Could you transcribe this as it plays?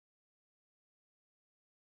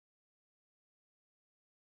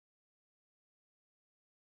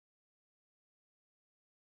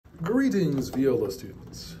Greetings, viola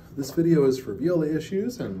students. This video is for viola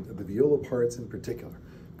issues and the viola parts in particular.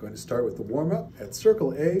 I'm going to start with the warm-up. At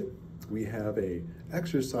Circle A, we have a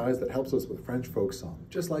exercise that helps us with French folk song.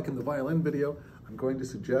 Just like in the violin video, I'm going to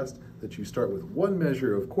suggest that you start with one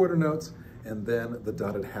measure of quarter notes and then the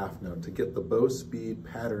dotted half note to get the bow speed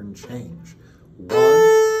pattern change. 1, 2,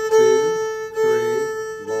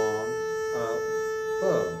 3, long, up,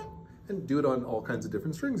 bow. And do it on all kinds of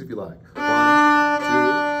different strings if you like. 1, 2,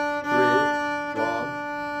 3, long,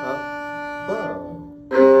 up, bow.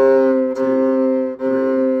 2, 3,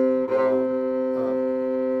 long, up,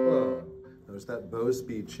 bow. Notice that bow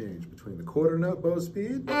speed change between the quarter note bow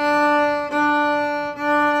speed and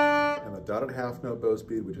the dotted half note bow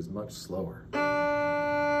speed, which is much slower.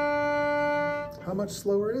 How much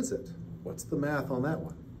slower is it? What's the math on that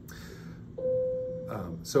one?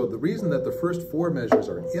 So the reason that the first four measures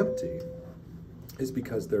are empty is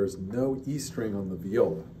because there's no E string on the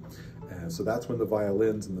viola. And so that's when the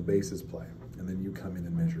violins and the basses play. And then you come in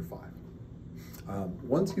and measure 5.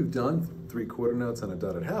 Once you've done 3 quarter notes and a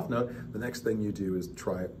dotted half note, the next thing you do is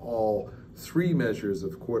try all 3 measures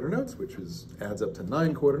of quarter notes, which adds up to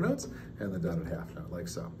 9 quarter notes, and the dotted half note, like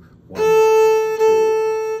so. 1, 2,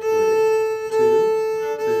 3, 2,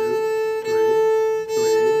 2, 3, 3,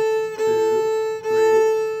 2,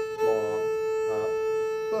 3, long, up,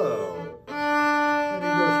 bow. And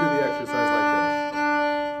you go through the exercise like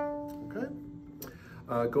this. Okay?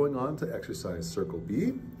 Going on to exercise Circle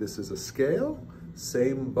B. This is a scale,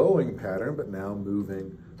 same bowing pattern, but now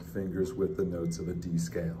moving fingers with the notes of a D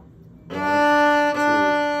scale. 1, 2,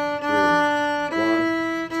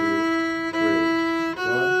 3.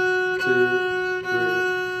 1, 2, 3.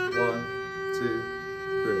 1, 2, 3. 1, 2,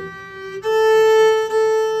 3.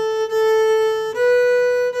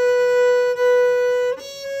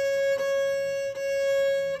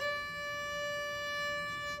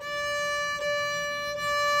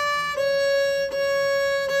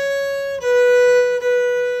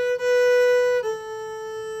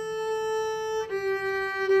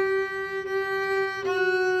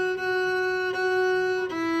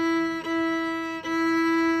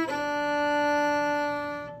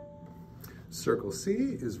 Circle C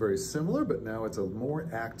is very similar, but now it's a more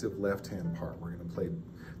active left-hand part. We're going to play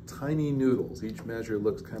tiny noodles. Each measure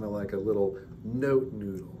looks kind of like a little note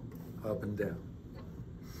noodle, up and down.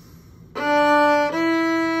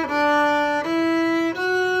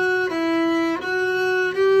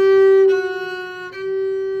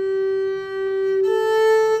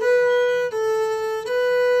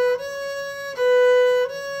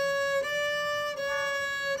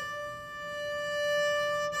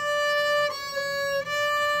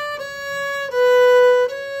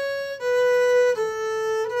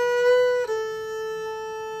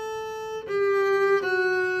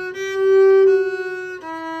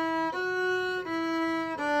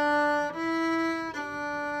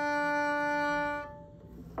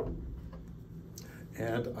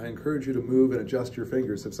 And I encourage you to move and adjust your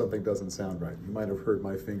fingers if something doesn't sound right. You might have heard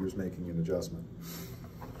my fingers making an adjustment.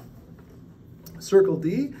 Circle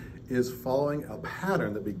D is following a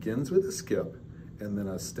pattern that begins with a skip and then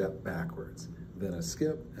a step backwards. Then a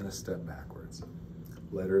skip and a step backwards.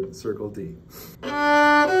 Letter Circle D.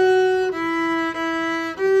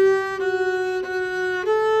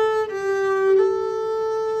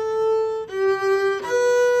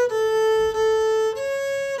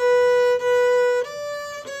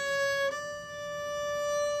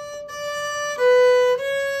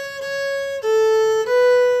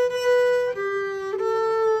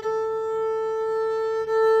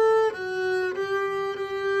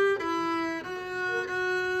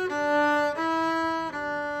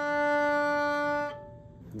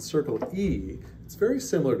 Circle E, it's very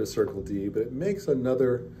similar to Circle D, but it makes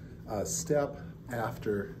another step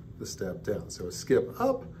after the step down. So a skip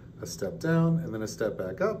up, a step down, and then a step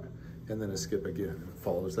back up, and then a skip again. It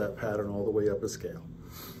follows that pattern all the way up a scale.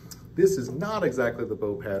 This is not exactly the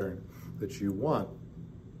bow pattern that you want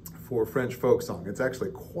for French folk song. It's actually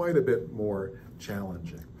quite a bit more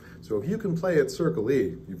challenging. So if you can play at Circle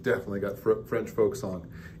E, you've definitely got French folk song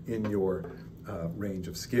in your range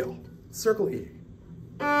of skill. Circle E.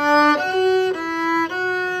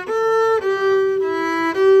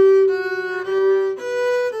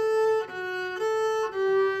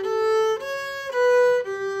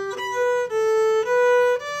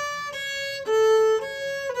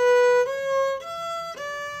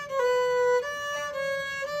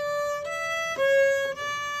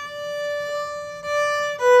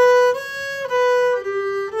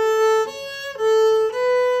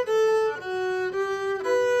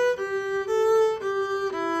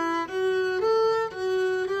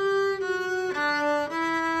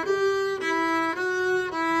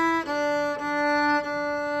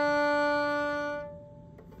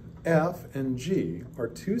 F and G are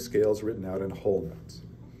two scales written out in whole notes.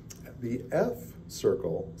 The F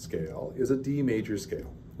circle scale is a D major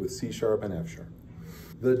scale with C sharp and F sharp.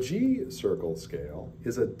 The G circle scale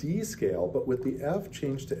is a D scale, but with the F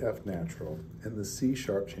changed to F natural and the C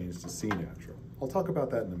sharp changed to C natural. I'll talk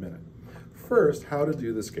about that in a minute. First, how to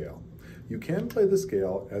do the scale. You can play the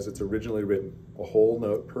scale as it's originally written, a whole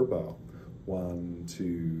note per bow. 1,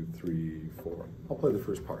 2, 3, 4. I'll play the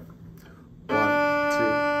first part. 1, 2, 3,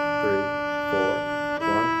 4.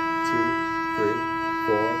 1, 2, 3,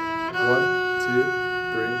 4. 1, 2,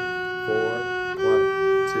 3, 4.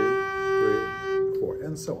 1, 2, 3, 4,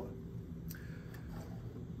 and so on.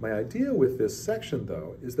 My idea with this section,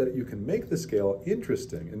 though, is that you can make the scale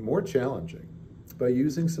interesting and more challenging by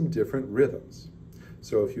using some different rhythms.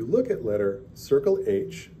 So if you look at letter circle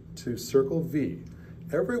H to circle V,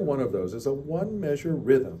 every one of those is a one-measure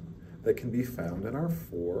rhythm that can be found in our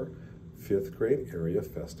 4 5th grade area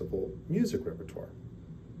festival music repertoire.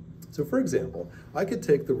 So for example, I could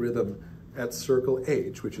take the rhythm at circle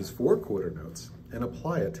H, which is 4 quarter notes, and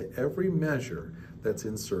apply it to every measure that's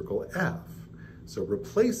in circle F. So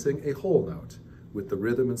replacing a whole note with the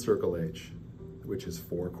rhythm in circle H, which is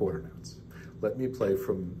 4 quarter notes. Let me play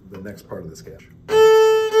from the next part of the scale.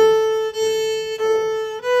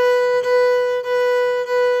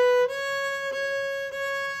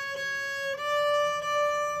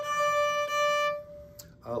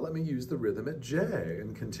 Let me use the rhythm at J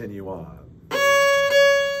and continue on.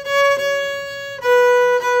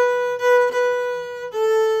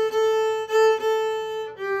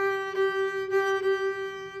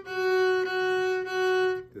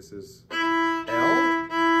 This is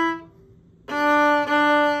L.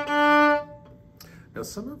 Now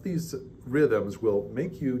some of these rhythms will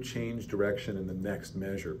make you change direction in the next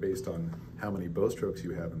measure based on how many bow strokes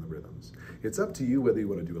you have in the rhythms. It's up to you whether you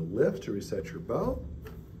want to do a lift to reset your bow,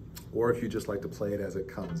 or if you just like to play it as it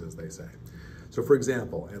comes, as they say. So for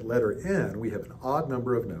example, at letter N, we have an odd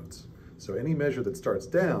number of notes. So any measure that starts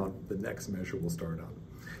down, the next measure will start up.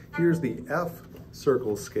 Here's the F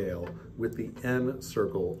circle scale with the N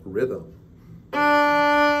circle rhythm.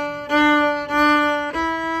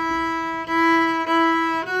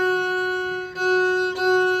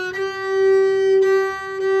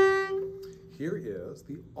 Here is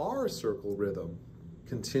the R circle rhythm,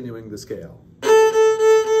 continuing the scale.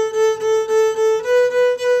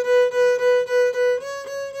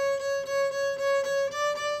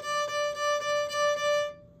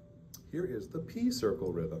 Here is the P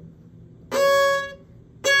circle rhythm.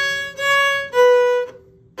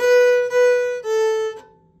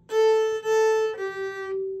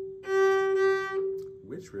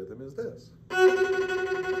 Which rhythm is this?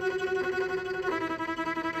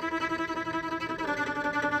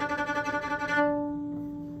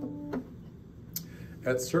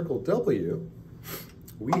 At circle W,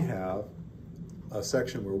 we have a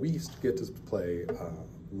section where we get to play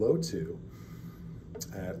low 2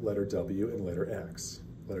 at letter W and letter X.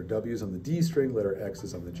 Letter W is on the D string, letter X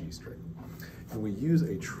is on the G string. And we use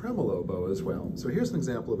a tremolo bow as well. So here's an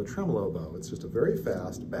example of a tremolo bow. It's just a very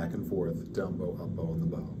fast back and forth down bow, up bow on the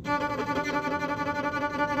bow.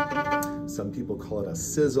 Some people call it a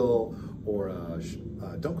sizzle or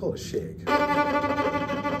don't call it a shake.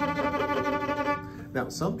 Now,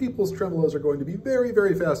 some people's tremolos are going to be very,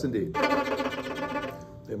 very fast indeed.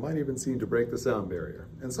 They might even seem to break the sound barrier.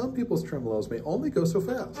 And some people's tremolos may only go so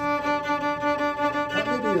fast. That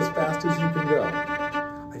may be as fast as you can go.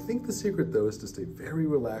 I think the secret, though, is to stay very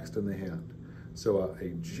relaxed in the hand. So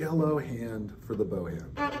a jello hand for the bow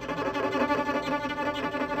hand.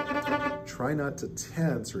 Try not to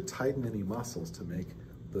tense or tighten any muscles to make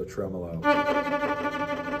the tremolo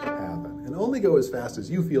happen. And only go as fast as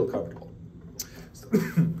you feel comfortable. So,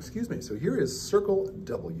 excuse me. So here is circle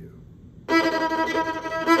W.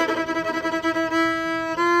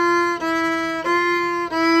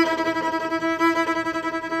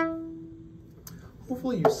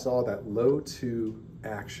 Hopefully you saw that low 2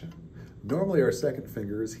 action. Normally our second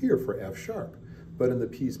finger is here for F sharp, but in the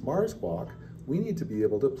piece Mars Walk, we need to be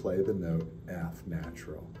able to play the note F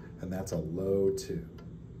natural, and that's a low 2.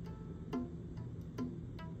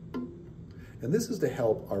 And this is to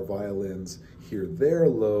help our violins hear their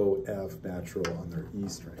low F natural on their E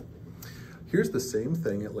string. Here's the same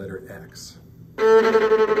thing at letter X.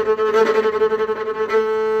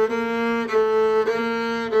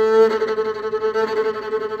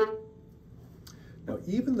 Now,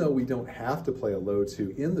 even though we don't have to play a low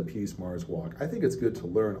 2 in the piece Mars Walk, I think it's good to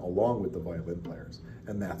learn along with the violin players,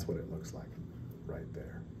 and that's what it looks like right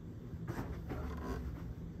there.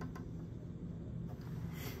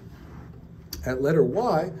 At letter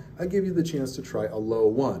Y, I give you the chance to try a low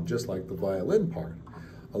 1, just like the violin part.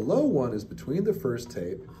 A low 1 is between the first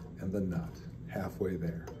tape and the nut, halfway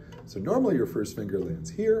there. So normally your first finger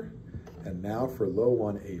lands here, and now for low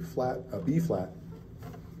 1 a B flat.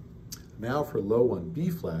 Now for low 1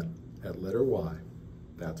 B flat at letter Y,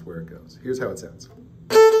 that's where it goes. Here's how it sounds.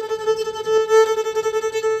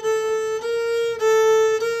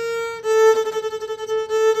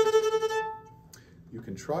 You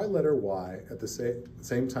can try letter Y at the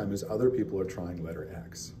same time as other people are trying letter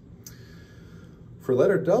X. For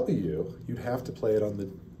letter W, you'd have to play it on the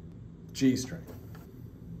G string.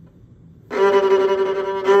 If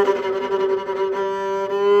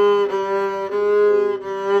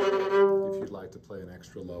you'd like to play an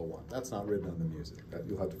extra low one. That's not written on the music.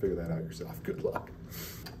 You'll have to figure that out yourself. Good luck.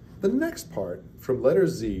 The next part, from letter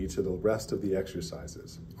Z to the rest of the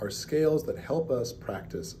exercises, are scales that help us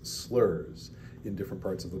practice slurs in different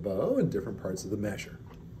parts of the bow and different parts of the measure.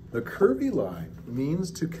 The curvy line means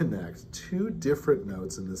to connect two different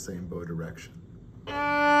notes in the same bow direction.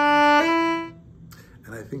 And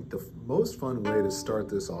I think the most fun way to start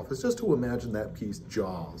this off is just to imagine that piece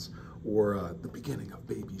Jaws, or the beginning of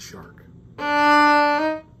Baby Shark.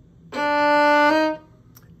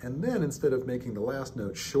 And then instead of making the last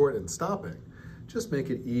note short and stopping, just make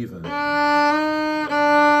it even.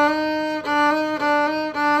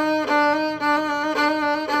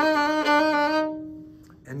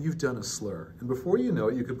 And you've done a slur. And before you know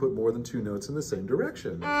it, you can put more than two notes in the same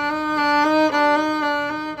direction.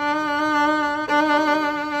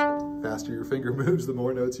 Faster your finger moves, the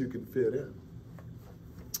more notes you can fit in.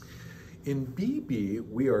 In BB,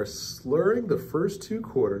 we are slurring the first two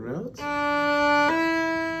quarter notes.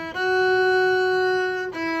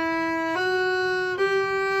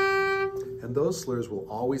 And those slurs will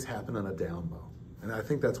always happen on a down bow. And I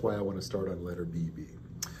think that's why I want to start on letter BB.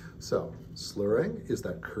 So, slurring is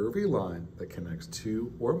that curvy line that connects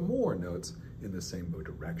two or more notes in the same bow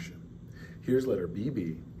direction. Here's letter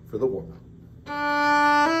BB for the warm-up.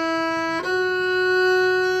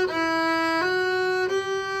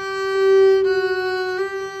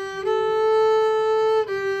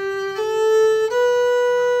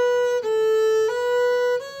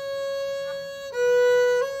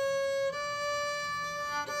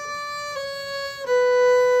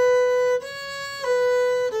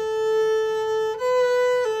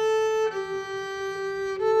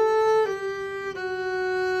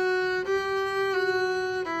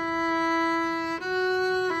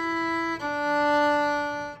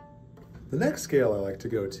 The next scale I like to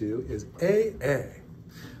go to is AA.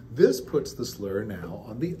 This puts the slur now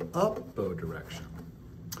on the up bow direction.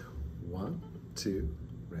 1, 2,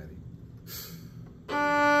 ready.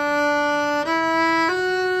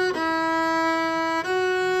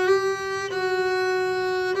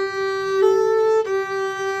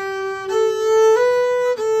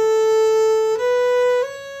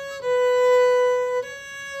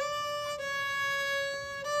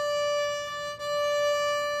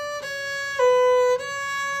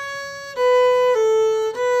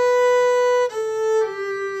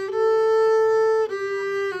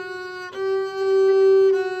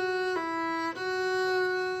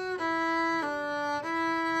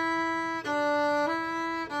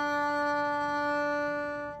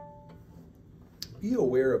 Be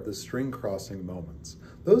aware of the string crossing moments.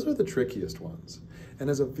 Those are the trickiest ones.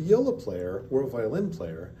 And as a viola player or a violin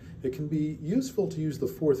player, it can be useful to use the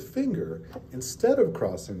fourth finger instead of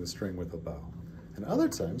crossing the string with a bow. And other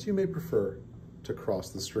times you may prefer to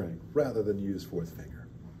cross the string rather than use fourth finger.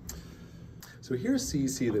 So here's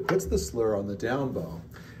CC that puts the slur on the down bow.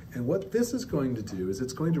 And what this is going to do is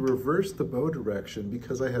it's going to reverse the bow direction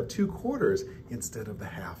because I have two quarters instead of the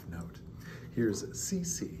half note. Here's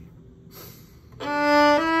CC.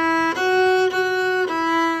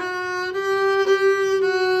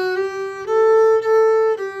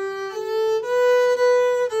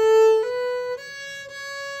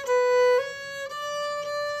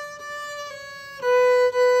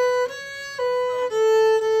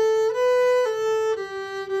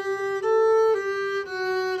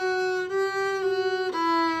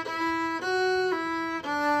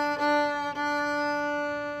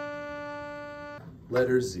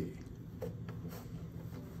 Letter Z.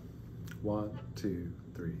 1, 2,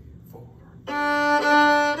 3, 4.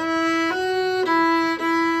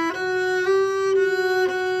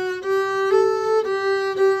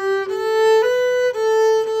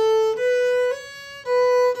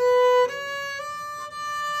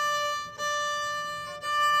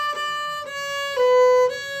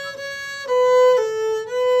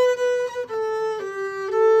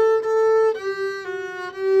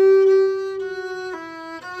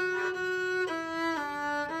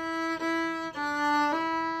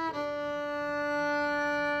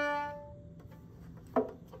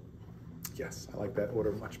 Yes, I like that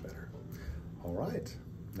order much better. All right,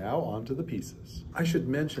 now on to the pieces. I should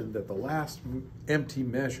mention that the last empty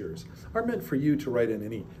measures are meant for you to write in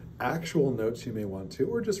any actual notes you may want to,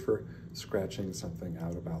 or just for scratching something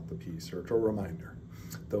out about the piece or a reminder.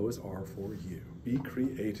 Those are for you. Be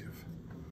creative.